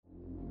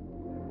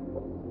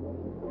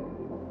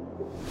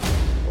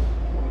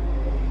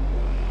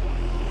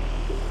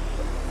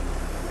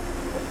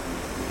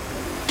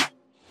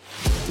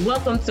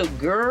Welcome to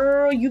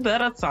Girl, You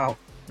Better Talk,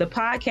 the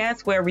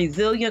podcast where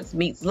resilience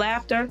meets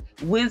laughter,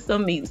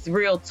 wisdom meets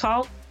real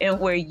talk, and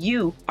where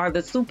you are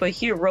the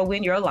superhero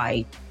in your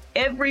life.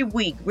 Every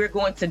week, we're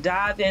going to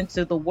dive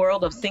into the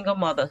world of single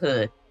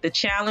motherhood, the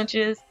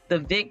challenges, the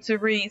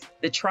victories,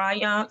 the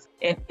triumphs,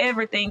 and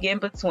everything in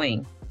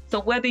between.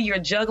 So whether you're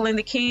juggling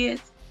the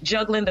kids,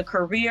 juggling the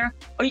career,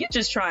 or you're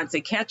just trying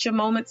to catch a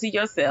moment to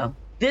yourself,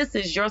 this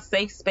is your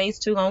safe space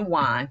to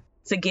unwind,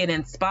 to get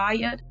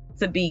inspired,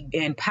 to be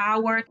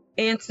empowered,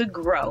 and to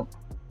grow.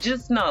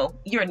 Just know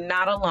you're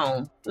not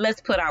alone. Let's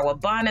put our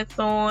bonnets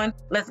on.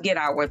 Let's get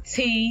our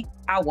tea,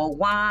 our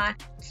wine,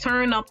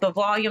 turn up the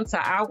volume to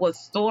our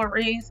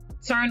stories,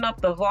 turn up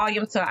the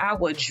volume to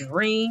our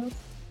dreams,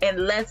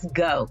 and let's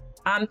go.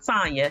 I'm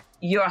Tanya,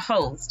 your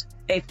host,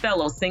 a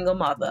fellow single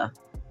mother.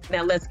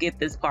 Now let's get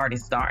this party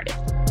started.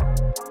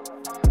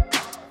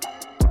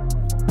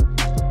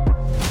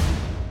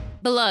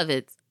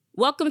 Beloveds,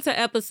 welcome to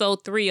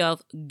episode 3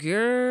 of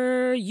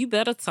Girl, You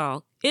Better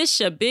Talk. It's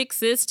your big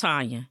sis,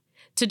 Tanya.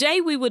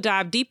 Today, we will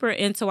dive deeper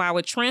into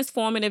our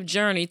transformative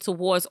journey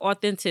towards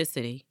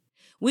authenticity.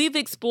 We've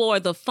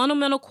explored the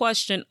fundamental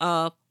question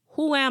of,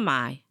 who am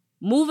I?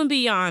 Moving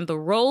beyond the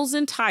roles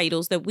and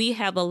titles that we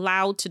have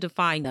allowed to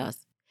define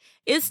us.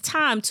 It's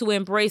time to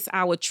embrace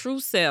our true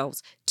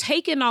selves,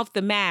 taking off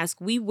the mask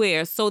we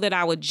wear so that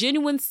our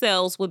genuine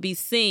selves will be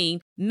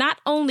seen not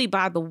only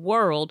by the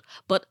world,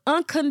 but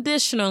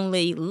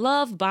unconditionally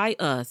loved by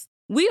us.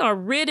 We are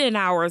ridding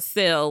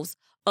ourselves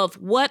of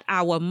what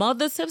our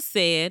mothers have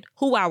said,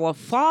 who our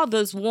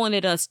fathers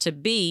wanted us to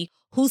be,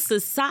 who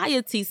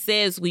society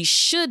says we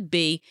should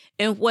be,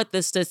 and what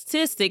the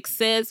statistics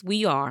says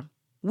we are.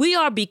 We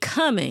are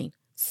becoming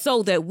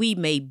so that we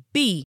may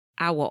be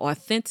our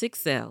authentic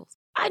selves.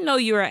 I know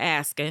you are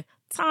asking,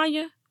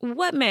 Tanya,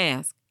 what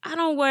mask? I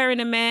don't wear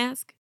any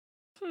mask.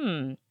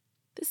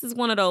 This is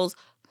one of those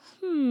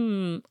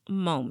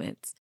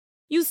moments.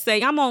 You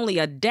say I'm only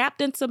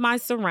adapting to my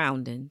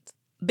surroundings.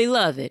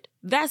 Beloved,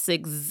 that's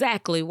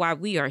exactly why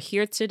we are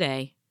here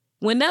today.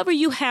 Whenever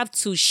you have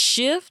to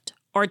shift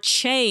or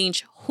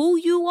change who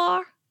you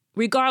are,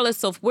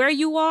 regardless of where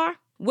you are,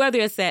 whether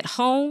it's at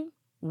home,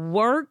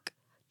 work,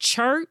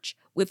 church,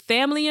 with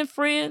family and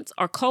friends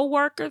or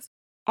coworkers,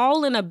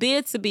 all in a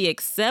bid to be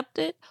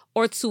accepted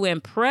or to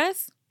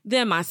impress,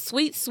 then my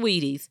sweet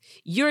sweeties,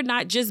 you're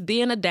not just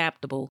being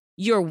adaptable.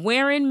 You're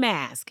wearing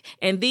masks,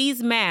 and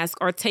these masks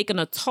are taking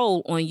a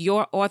toll on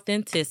your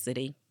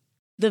authenticity.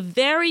 The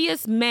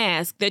various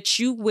masks that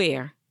you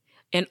wear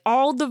and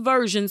all the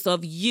versions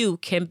of you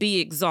can be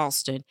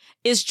exhausting.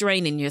 It's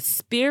draining your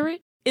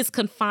spirit, it's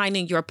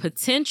confining your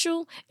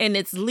potential, and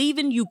it's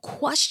leaving you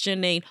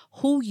questioning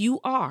who you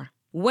are.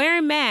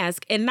 Wearing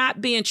masks and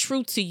not being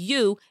true to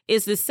you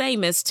is the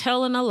same as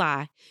telling a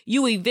lie.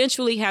 You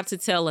eventually have to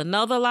tell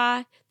another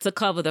lie to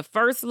cover the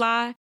first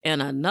lie,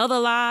 and another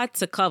lie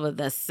to cover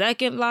the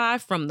second lie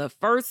from the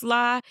first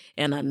lie,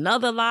 and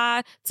another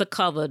lie to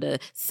cover the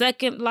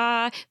second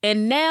lie.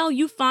 And now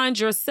you find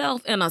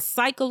yourself in a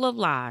cycle of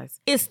lies.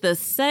 It's the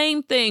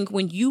same thing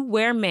when you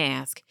wear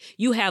masks.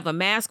 You have a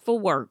mask for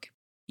work.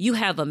 You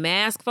have a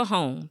mask for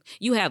home.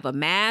 You have a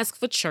mask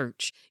for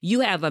church. You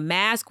have a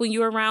mask when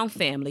you're around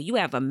family. You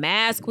have a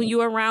mask when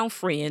you're around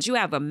friends. You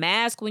have a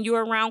mask when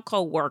you're around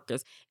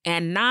coworkers.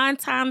 And 9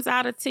 times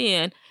out of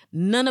 10,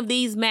 none of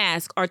these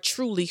masks are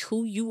truly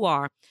who you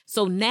are.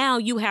 So now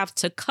you have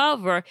to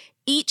cover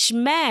each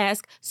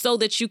mask so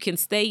that you can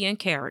stay in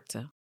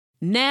character.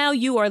 Now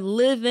you are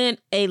living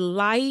a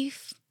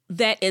life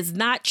that is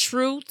not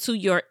true to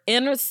your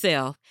inner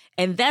self.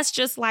 And that's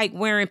just like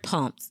wearing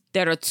pumps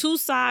that are 2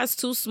 sizes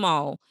too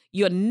small.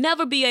 You'll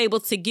never be able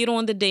to get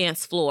on the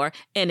dance floor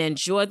and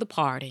enjoy the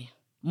party.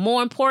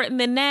 More important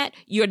than that,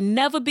 you'll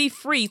never be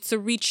free to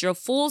reach your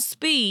full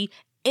speed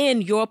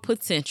and your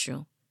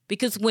potential.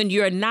 Because when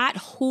you're not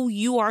who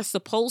you are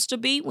supposed to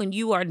be, when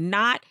you are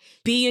not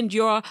being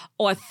your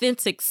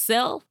authentic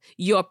self,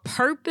 your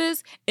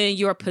purpose and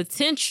your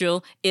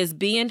potential is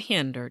being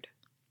hindered.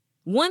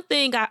 One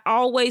thing I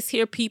always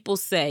hear people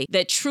say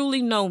that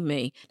truly know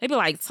me, they be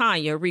like,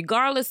 Tanya,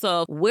 regardless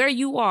of where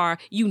you are,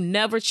 you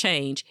never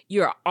change.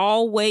 You're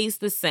always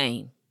the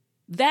same.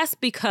 That's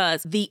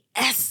because the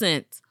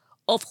essence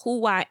of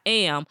who I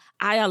am,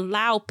 I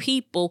allow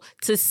people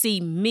to see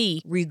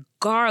me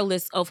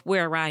regardless of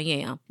where I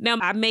am. Now,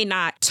 I may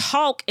not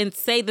talk and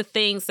say the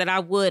things that I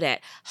would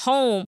at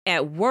home,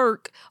 at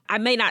work. I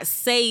may not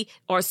say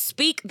or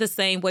speak the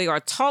same way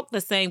or talk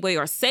the same way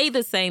or say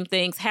the same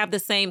things, have the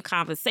same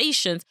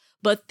conversations,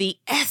 but the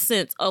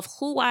essence of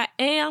who I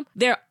am,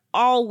 they're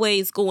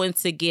always going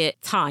to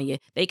get Tanya.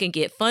 They can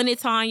get funny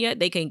Tanya.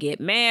 They can get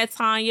mad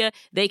Tanya.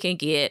 They can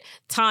get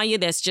Tanya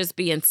that's just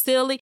being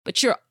silly.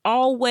 But you're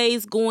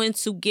always going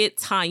to get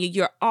Tanya.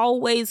 You're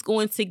always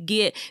going to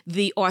get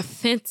the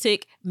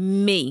authentic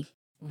me.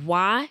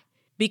 Why?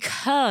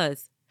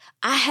 Because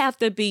I have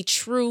to be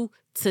true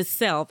to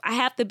self. I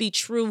have to be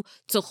true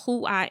to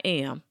who I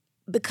am.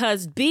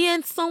 Because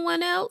being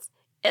someone else,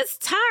 it's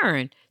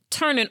tiring.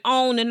 turning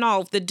on and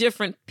off the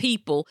different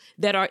people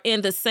that are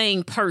in the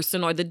same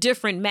person, or the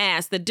different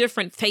masks, the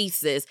different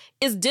faces.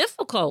 It's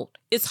difficult.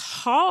 It's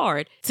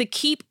hard to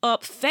keep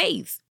up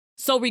faith.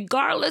 So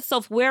regardless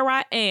of where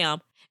I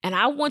am, and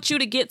I want you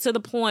to get to the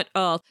point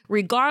of,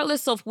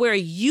 regardless of where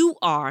you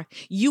are,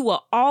 you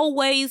will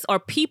always, or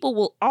people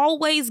will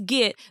always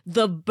get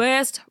the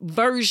best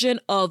version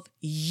of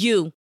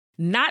you.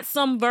 Not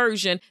some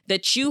version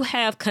that you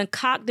have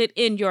concocted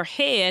in your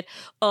head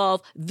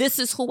of, this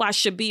is who I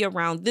should be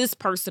around this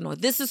person, or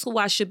this is who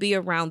I should be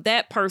around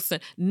that person.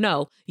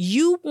 No,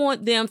 you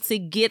want them to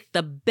get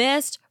the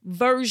best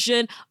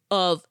version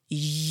of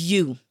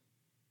you.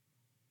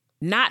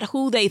 Not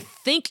who they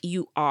think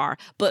you are,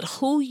 but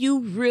who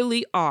you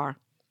really are.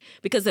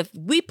 Because if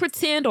we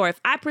pretend, or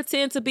if I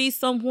pretend to be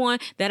someone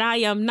that I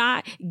am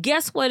not,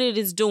 guess what it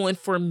is doing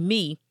for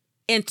me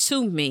and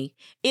to me?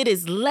 It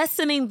is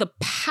lessening the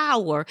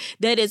power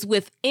that is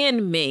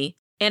within me.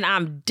 And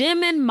I'm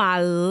dimming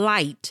my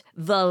light,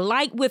 the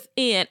light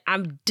within.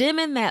 I'm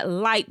dimming that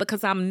light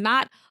because I'm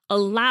not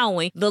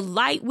allowing the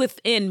light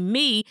within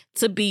me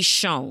to be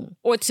shown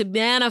or to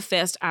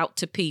manifest out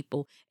to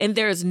people. And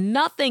there's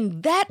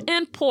nothing that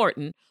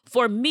important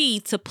for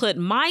me to put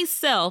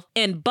myself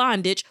in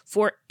bondage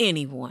for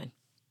anyone.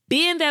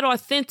 Being that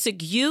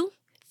authentic you,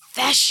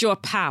 that's your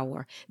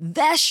power.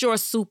 That's your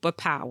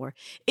superpower.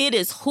 It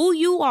is who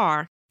you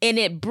are, and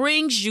it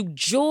brings you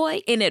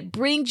joy, and it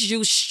brings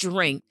you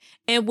strength.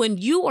 And when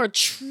you are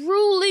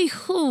truly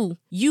who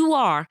you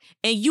are,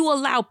 and you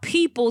allow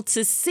people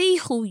to see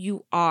who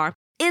you are,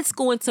 it's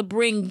going to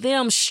bring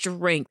them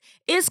strength.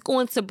 It's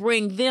going to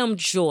bring them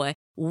joy.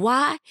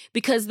 Why?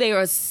 Because they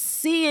are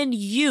seeing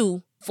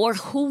you for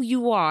who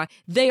you are.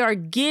 They are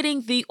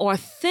getting the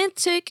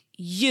authentic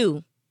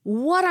you.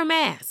 What are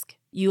masks,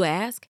 you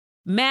ask?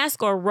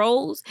 Mask or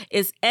roles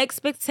is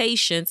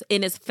expectations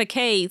and it's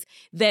facades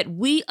that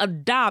we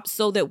adopt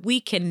so that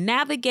we can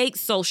navigate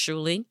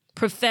socially,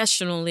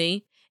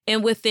 professionally,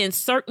 and within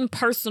certain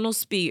personal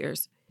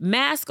spheres.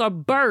 Masks are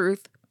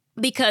birthed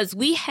because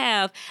we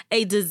have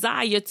a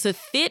desire to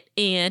fit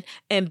in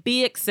and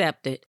be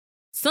accepted.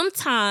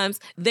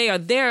 Sometimes they are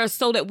there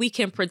so that we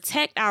can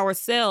protect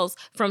ourselves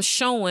from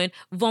showing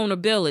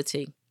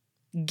vulnerability.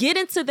 Get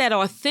into that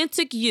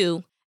authentic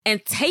you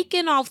and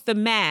taking off the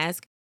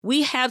mask.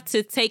 We have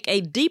to take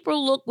a deeper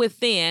look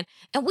within,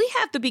 and we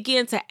have to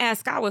begin to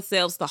ask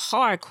ourselves the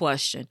hard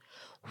question.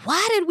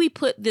 Why did we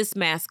put this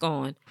mask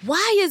on?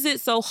 Why is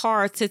it so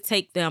hard to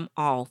take them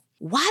off?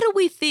 Why do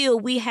we feel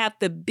we have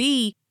to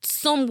be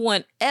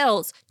someone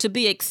else to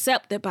be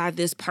accepted by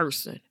this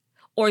person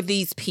or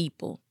these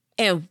people?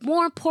 And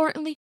more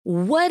importantly,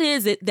 what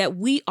is it that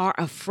we are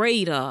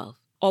afraid of?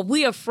 Are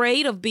we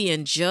afraid of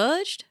being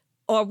judged?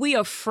 Are we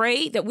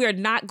afraid that we're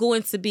not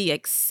going to be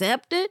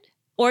accepted?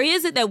 Or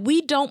is it that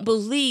we don't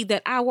believe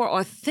that our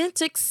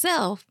authentic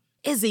self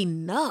is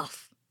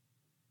enough?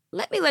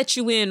 Let me let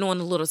you in on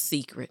a little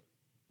secret.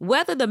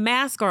 Whether the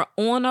masks are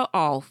on or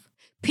off,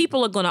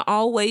 people are going to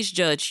always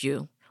judge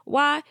you.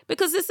 Why?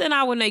 Because it's in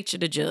our nature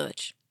to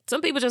judge. Some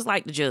people just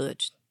like to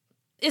judge.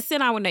 It's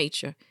in our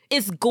nature.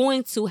 It's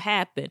going to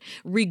happen.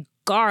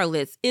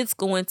 Regardless, it's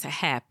going to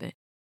happen.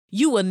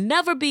 You will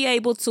never be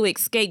able to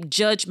escape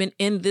judgment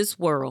in this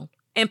world.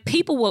 And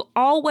people will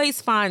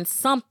always find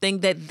something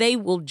that they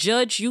will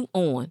judge you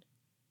on.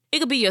 It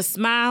could be your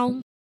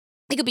smile.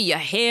 It could be your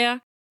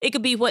hair. It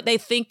could be what they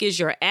think is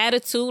your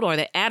attitude or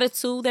the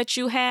attitude that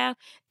you have.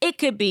 It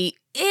could be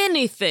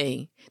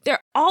anything.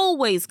 They're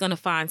always going to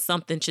find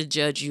something to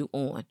judge you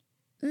on.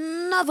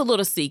 Another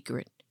little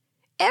secret.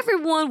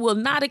 Everyone will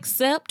not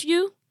accept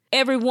you.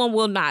 Everyone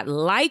will not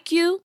like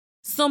you.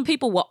 Some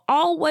people will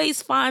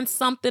always find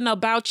something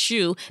about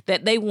you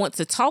that they want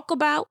to talk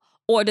about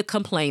or to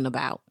complain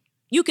about.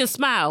 You can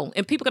smile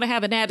and people are going to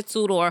have an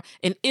attitude or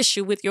an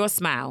issue with your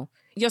smile.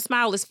 Your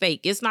smile is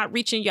fake. It's not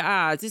reaching your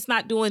eyes. It's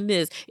not doing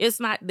this. It's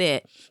not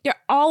that. They're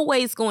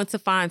always going to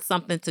find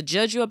something to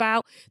judge you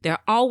about.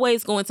 They're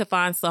always going to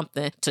find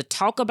something to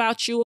talk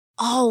about you.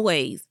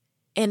 Always.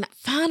 And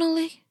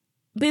finally,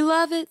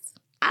 beloveds,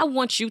 I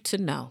want you to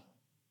know,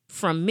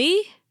 from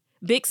me,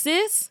 Big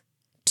Sis,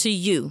 to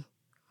you,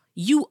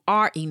 you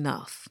are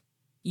enough.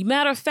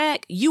 Matter of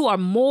fact, you are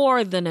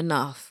more than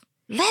enough.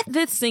 Let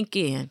this sink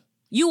in.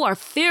 You are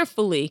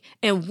fearfully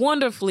and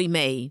wonderfully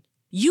made.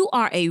 You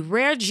are a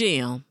rare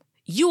gem.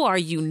 You are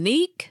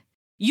unique.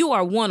 You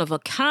are one of a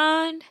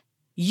kind.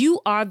 You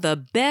are the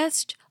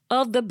best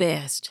of the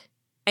best.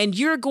 And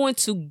you're going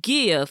to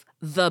give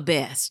the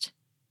best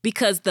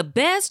because the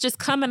best is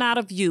coming out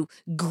of you.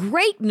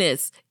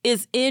 Greatness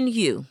is in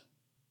you.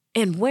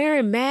 And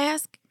wearing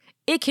masks,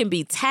 it can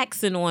be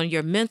taxing on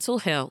your mental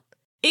health.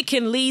 It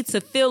can lead to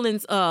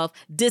feelings of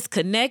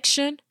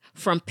disconnection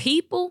from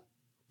people,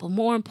 but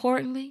more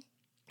importantly,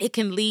 it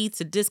can lead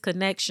to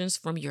disconnections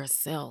from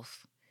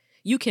yourself.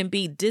 You can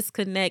be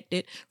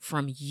disconnected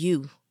from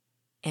you.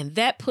 And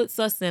that puts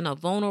us in a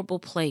vulnerable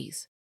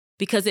place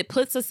because it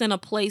puts us in a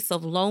place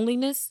of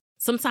loneliness.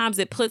 Sometimes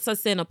it puts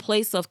us in a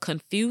place of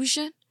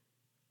confusion.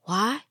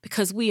 Why?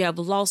 Because we have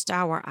lost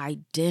our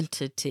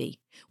identity.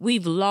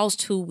 We've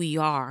lost who we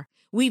are.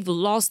 We've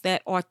lost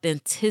that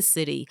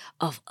authenticity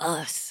of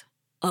us,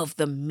 of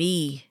the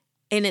me,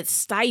 and it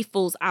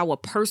stifles our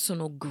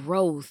personal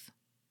growth.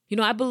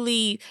 I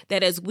believe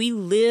that as we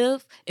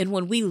live and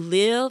when we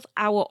live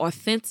our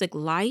authentic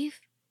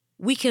life,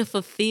 we can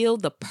fulfill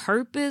the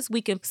purpose.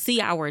 We can see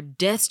our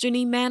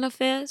destiny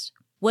manifest.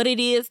 What it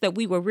is that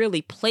we were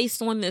really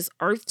placed on this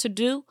earth to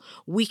do,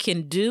 we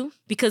can do.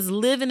 Because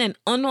living an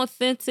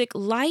unauthentic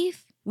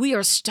life, we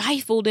are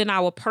stifled in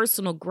our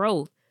personal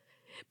growth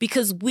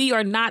because we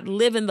are not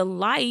living the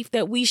life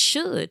that we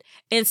should.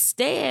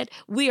 Instead,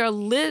 we are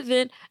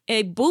living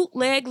a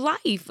bootleg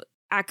life.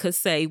 I could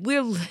say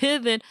we're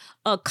living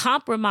a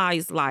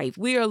compromised life.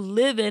 We are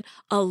living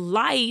a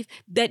life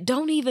that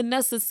don't even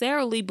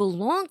necessarily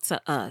belong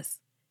to us.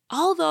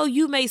 Although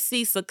you may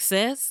see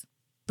success,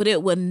 but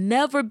it will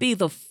never be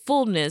the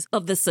fullness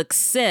of the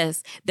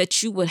success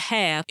that you would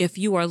have if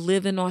you are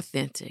living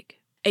authentic.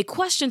 A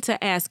question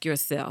to ask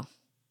yourself: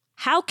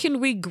 how can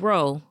we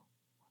grow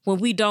when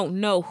we don't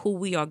know who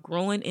we are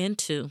growing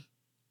into?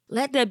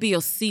 Let that be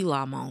a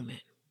Selah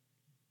moment.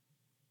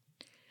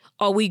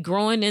 Are we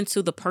growing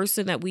into the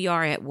person that we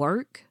are at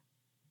work?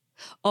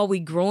 Are we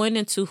growing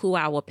into who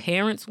our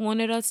parents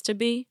wanted us to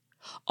be?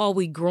 Are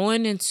we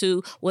growing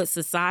into what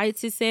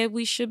society said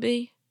we should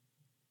be?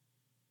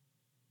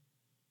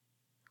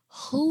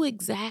 Who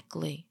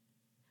exactly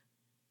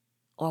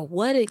or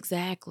what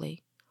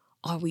exactly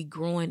are we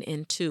growing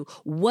into?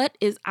 What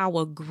is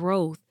our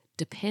growth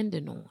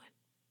dependent on?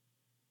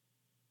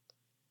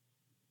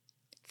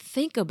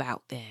 Think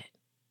about that.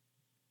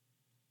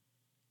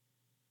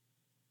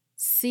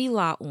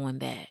 Selah on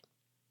that.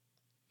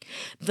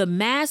 The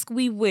mask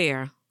we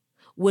wear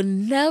will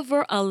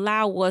never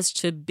allow us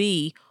to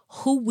be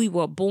who we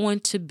were born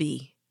to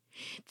be.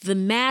 The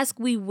mask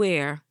we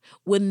wear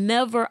will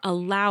never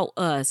allow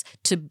us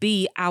to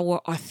be our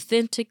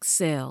authentic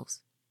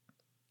selves.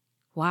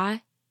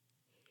 Why?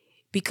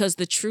 Because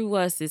the true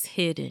us is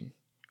hidden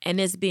and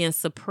is being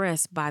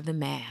suppressed by the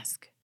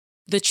mask.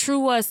 The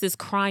true us is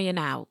crying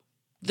out.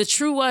 The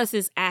true us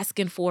is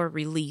asking for a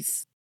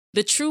release.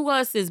 The true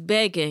us is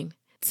begging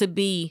to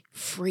be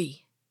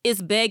free.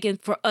 It's begging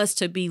for us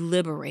to be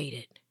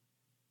liberated.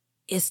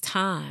 It's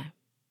time.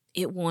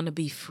 It want to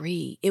be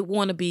free. It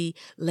want to be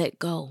let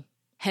go.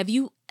 Have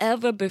you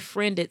ever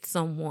befriended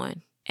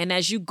someone, and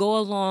as you go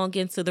along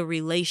into the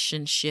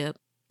relationship,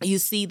 you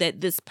see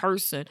that this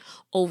person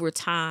over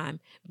time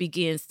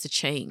begins to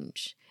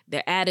change?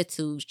 Their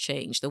attitudes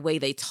change, the way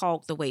they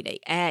talk, the way they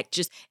act,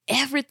 just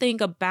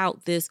everything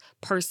about this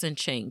person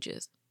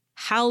changes.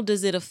 How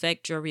does it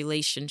affect your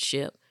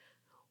relationship?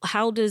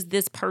 How does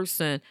this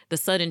person, the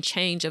sudden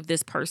change of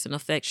this person,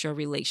 affect your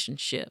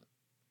relationship?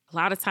 A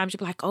lot of times you'll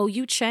be like, oh,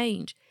 you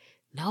change.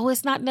 No,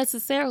 it's not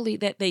necessarily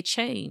that they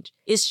change.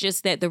 It's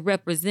just that the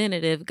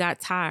representative got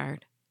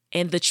tired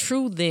and the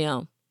true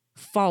them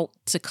fought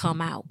to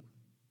come out.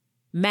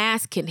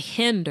 Mask can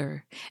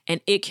hinder and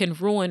it can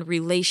ruin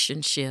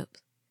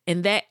relationships.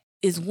 And that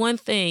is one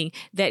thing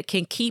that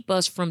can keep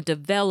us from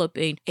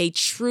developing a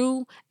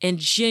true and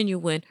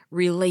genuine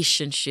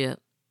relationship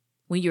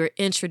when you're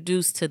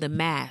introduced to the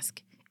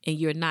mask and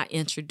you're not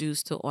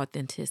introduced to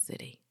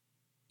authenticity.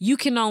 You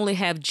can only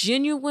have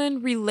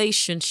genuine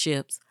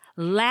relationships,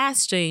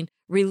 lasting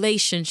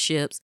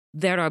relationships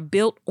that are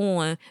built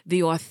on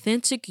the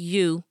authentic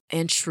you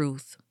and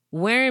truth.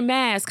 Wearing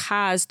masks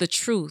hides the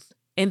truth,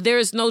 and there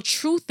is no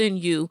truth in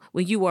you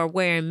when you are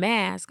wearing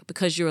masks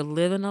because you're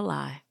living a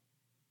lie.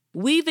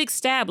 We've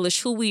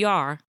established who we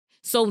are,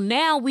 so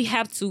now we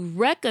have to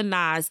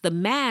recognize the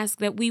mask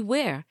that we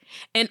wear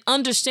and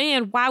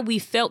understand why we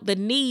felt the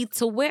need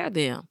to wear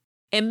them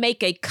and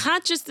make a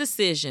conscious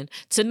decision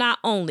to not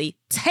only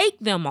take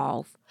them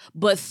off,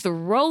 but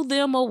throw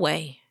them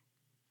away,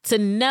 to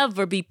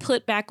never be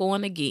put back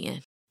on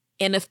again.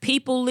 And if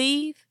people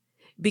leave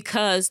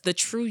because the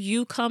true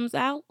you comes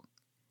out,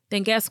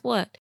 then guess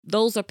what?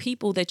 Those are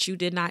people that you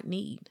did not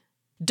need.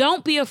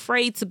 Don't be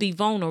afraid to be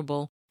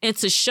vulnerable and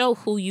to show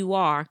who you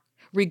are,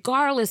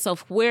 regardless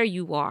of where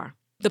you are.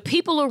 The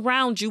people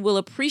around you will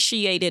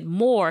appreciate it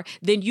more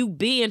than you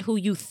being who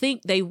you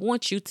think they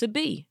want you to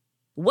be.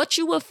 What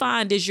you will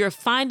find is you're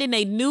finding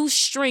a new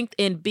strength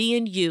in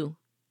being you.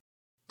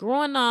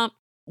 Growing up,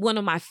 one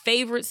of my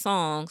favorite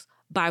songs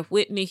by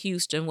Whitney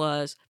Houston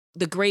was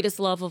The Greatest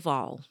Love of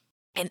All.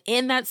 And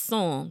in that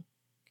song,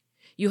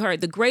 you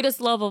heard the greatest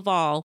love of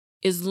all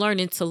is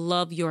learning to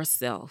love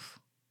yourself.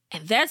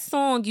 And that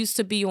song used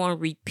to be on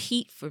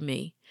repeat for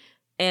me.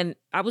 And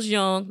I was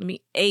young. Let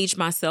me age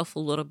myself a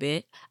little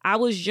bit. I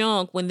was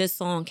young when this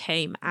song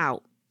came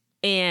out.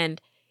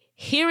 And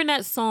hearing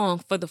that song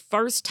for the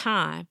first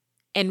time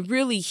and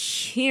really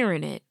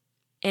hearing it,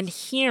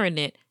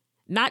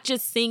 not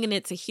just singing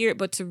it to hear it,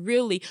 but to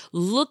really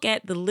look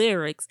at the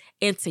lyrics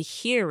and to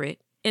hear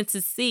it and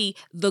to see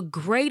the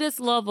greatest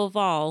love of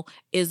all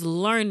is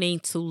learning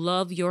to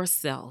love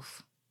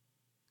yourself.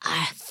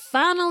 I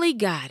finally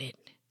got it.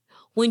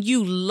 When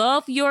you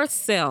love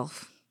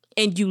yourself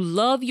and you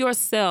love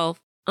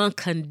yourself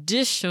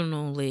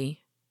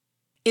unconditionally,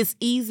 it's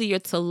easier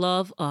to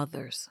love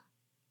others.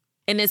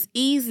 And it's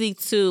easy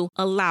to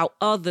allow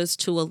others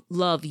to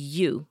love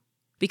you,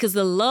 because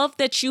the love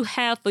that you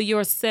have for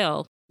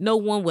yourself, no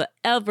one will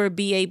ever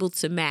be able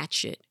to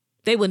match it.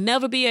 They will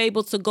never be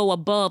able to go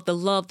above the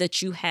love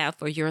that you have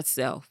for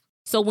yourself.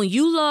 So when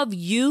you love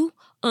you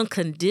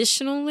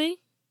unconditionally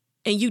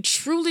and you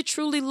truly,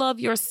 truly love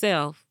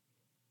yourself,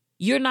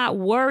 you're not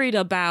worried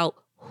about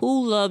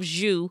who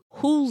loves you,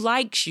 who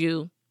likes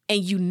you,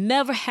 and you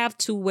never have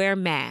to wear a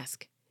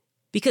mask.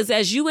 Because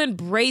as you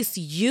embrace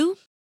you,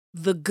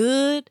 the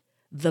good,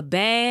 the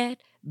bad,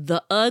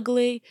 the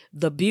ugly,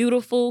 the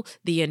beautiful,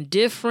 the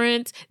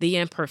indifferent, the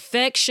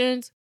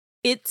imperfections,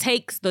 it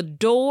takes the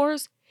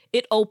doors,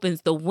 it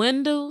opens the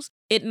windows,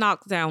 it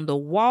knocks down the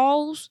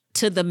walls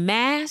to the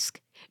mask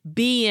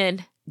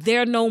being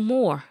there no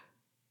more.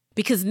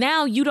 Because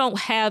now you don't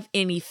have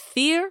any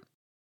fear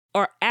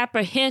or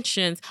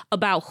apprehensions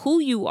about who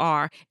you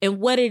are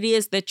and what it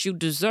is that you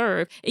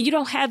deserve. And you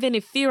don't have any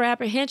fear or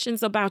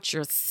apprehensions about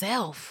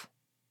yourself.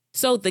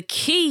 So the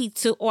key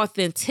to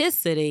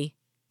authenticity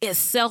is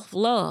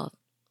self-love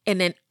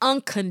and an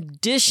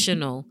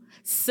unconditional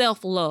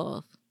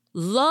self-love.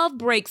 Love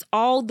breaks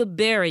all the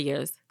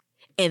barriers,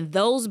 and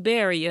those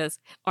barriers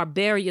are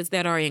barriers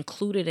that are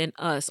included in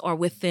us or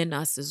within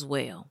us as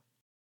well.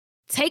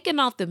 Taking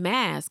off the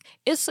mask,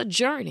 it's a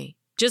journey.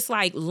 Just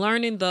like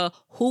learning the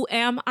who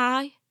am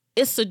I,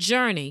 it's a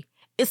journey.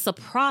 It's a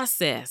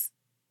process.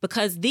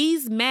 Because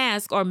these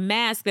masks are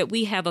masks that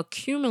we have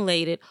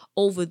accumulated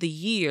over the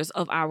years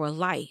of our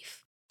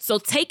life. So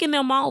taking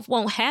them off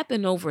won't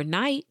happen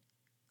overnight.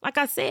 Like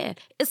I said,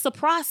 it's a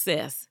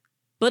process.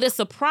 But it's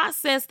a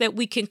process that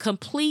we can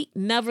complete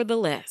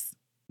nevertheless.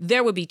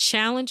 There will be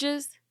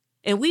challenges,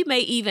 and we may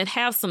even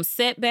have some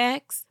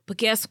setbacks. But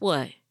guess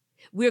what?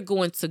 We're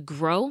going to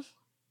grow,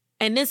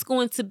 and it's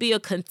going to be a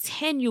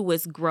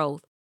continuous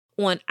growth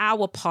on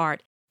our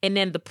part. And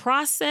in the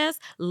process,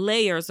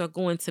 layers are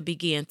going to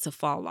begin to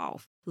fall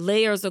off.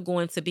 Layers are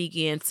going to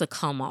begin to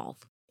come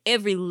off.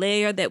 Every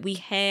layer that we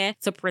had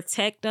to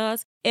protect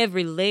us,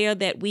 every layer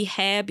that we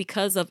had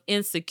because of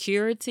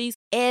insecurities,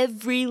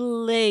 every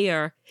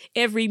layer,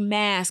 every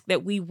mask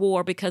that we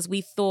wore because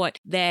we thought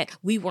that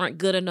we weren't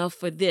good enough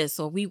for this,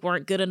 or we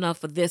weren't good enough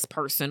for this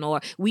person,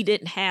 or we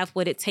didn't have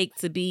what it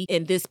takes to be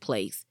in this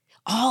place.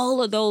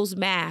 All of those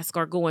masks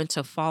are going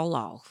to fall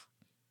off.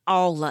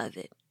 All of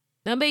it.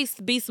 There may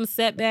be some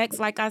setbacks,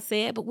 like I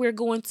said, but we're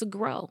going to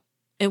grow.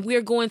 And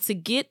we're going to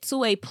get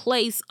to a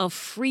place of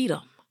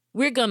freedom.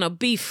 We're going to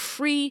be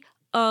free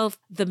of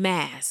the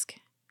mask.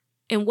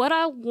 And what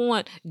I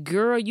want,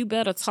 girl, you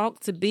better talk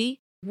to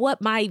be,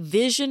 what my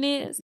vision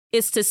is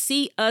to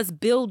see us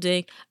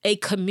building a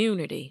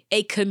community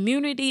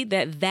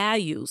that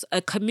values,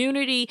 a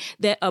community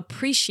that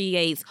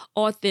appreciates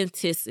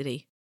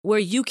authenticity, where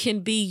you can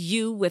be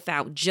you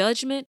without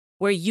judgment,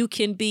 where you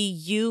can be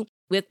you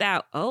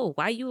without, oh,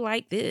 why you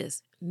like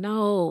this?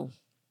 No.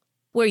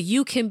 Where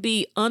you can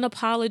be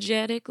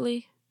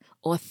unapologetically,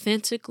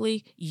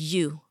 authentically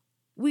you.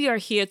 We are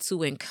here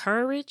to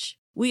encourage.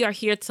 We are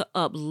here to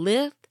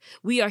uplift.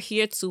 We are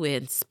here to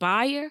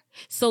inspire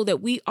so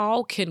that we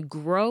all can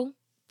grow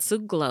to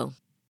glow.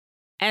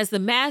 As the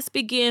mask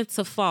begins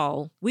to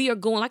fall, we are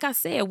going, like I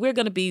said, we're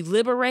going to be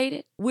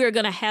liberated. We're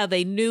going to have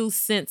a new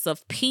sense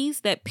of peace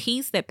that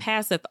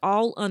passeth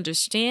all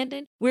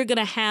understanding. We're going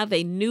to have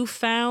a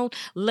newfound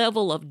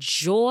level of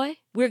joy.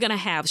 We're going to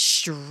have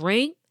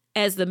strength.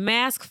 As the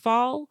mask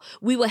fall,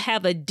 we will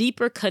have a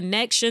deeper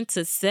connection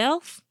to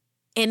self.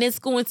 And it's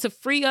going to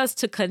free us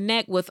to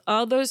connect with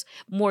others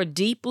more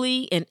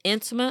deeply and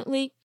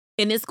intimately.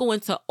 And it's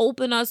going to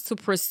open us to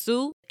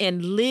pursue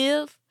and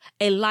live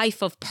a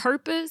life of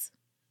purpose.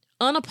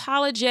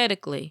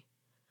 Unapologetically,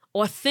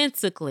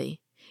 authentically,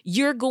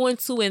 you're going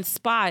to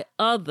inspire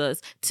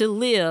others to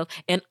live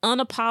an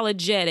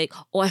unapologetic,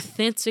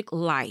 authentic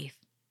life.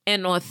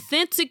 An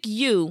authentic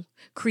you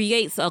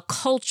creates a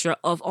culture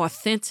of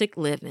authentic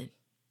living.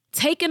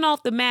 Taking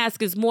off the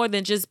mask is more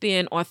than just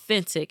being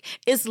authentic.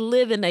 It's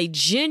living a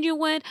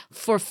genuine,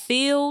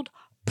 fulfilled,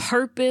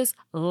 purpose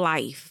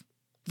life.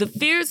 The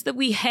fears that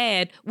we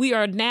had, we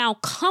are now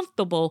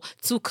comfortable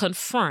to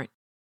confront.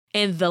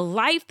 And the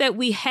life that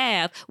we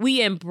have,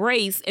 we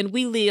embrace and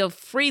we live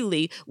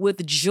freely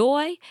with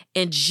joy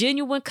and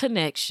genuine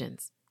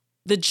connections.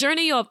 The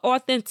journey of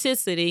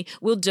authenticity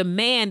will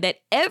demand that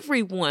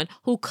everyone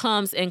who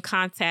comes in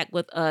contact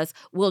with us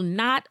will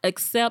not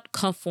accept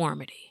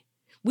conformity.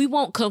 We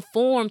won't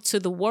conform to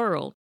the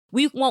world.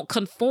 We won't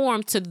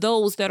conform to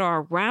those that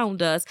are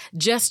around us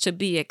just to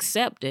be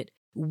accepted.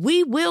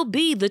 We will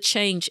be the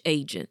change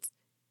agents.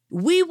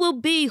 We will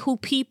be who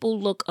people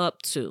look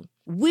up to.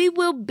 We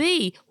will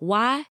be.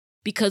 Why?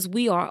 Because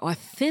we are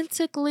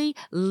authentically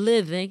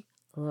living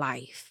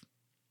life.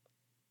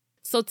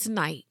 So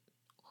tonight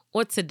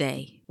or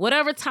today,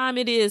 whatever time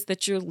it is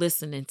that you're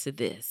listening to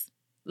this,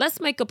 let's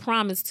make a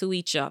promise to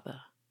each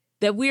other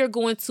that we are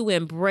going to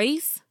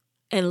embrace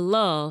and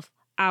love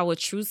our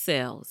true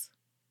selves,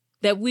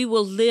 that we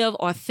will live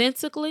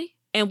authentically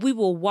and we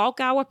will walk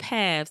our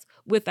paths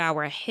with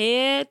our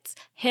heads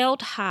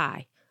held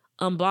high,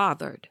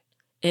 unbothered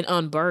and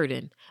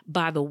unburdened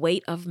by the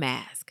weight of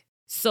mask.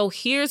 So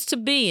here's to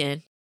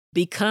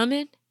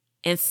becoming,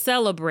 and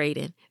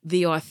celebrating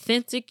the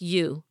authentic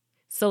you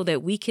so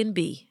that we can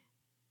be.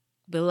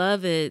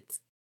 Beloveds,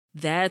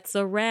 that's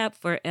a wrap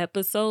for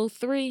episode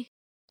 3.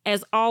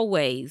 As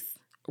always,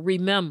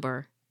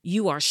 remember,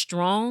 you are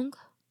strong,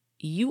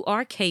 you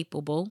are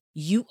capable,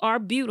 you are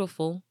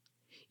beautiful,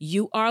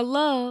 you are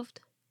loved,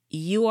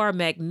 you are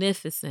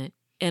magnificent,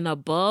 and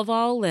above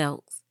all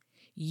else,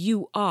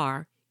 you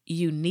are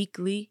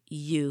uniquely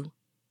you.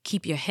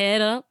 Keep your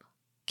head up,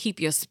 keep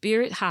your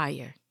spirit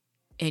higher,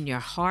 and your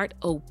heart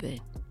open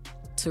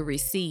to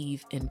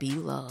receive and be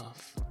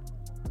loved.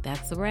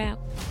 That's a wrap.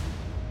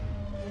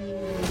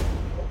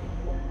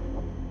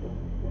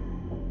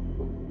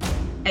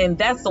 And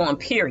that's on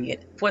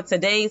period for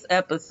today's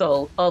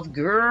episode of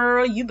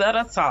Girl, You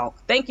Better Talk.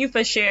 Thank you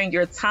for sharing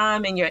your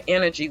time and your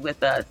energy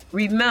with us.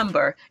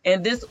 Remember,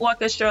 in this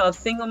orchestra of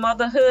single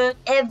motherhood,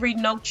 every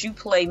note you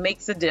play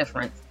makes a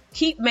difference.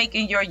 Keep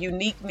making your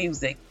unique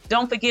music.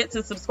 Don't forget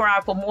to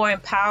subscribe for more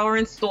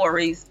empowering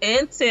stories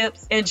and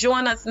tips, and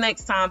join us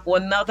next time for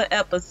another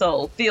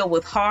episode filled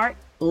with heart,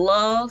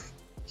 love,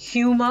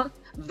 humor,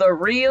 the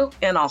real,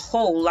 and a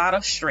whole lot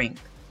of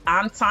strength.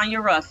 I'm Tanya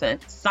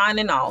Ruffin,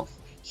 signing off.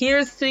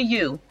 Here's to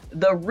you,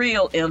 the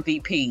real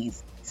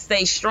MVPs.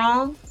 Stay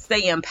strong,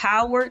 stay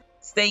empowered,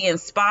 stay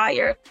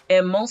inspired,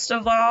 and most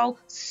of all,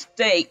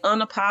 stay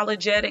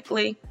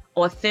unapologetically,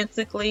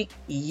 authentically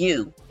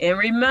you. And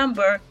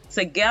remember,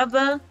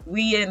 together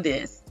we in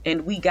this,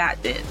 and we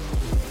got this.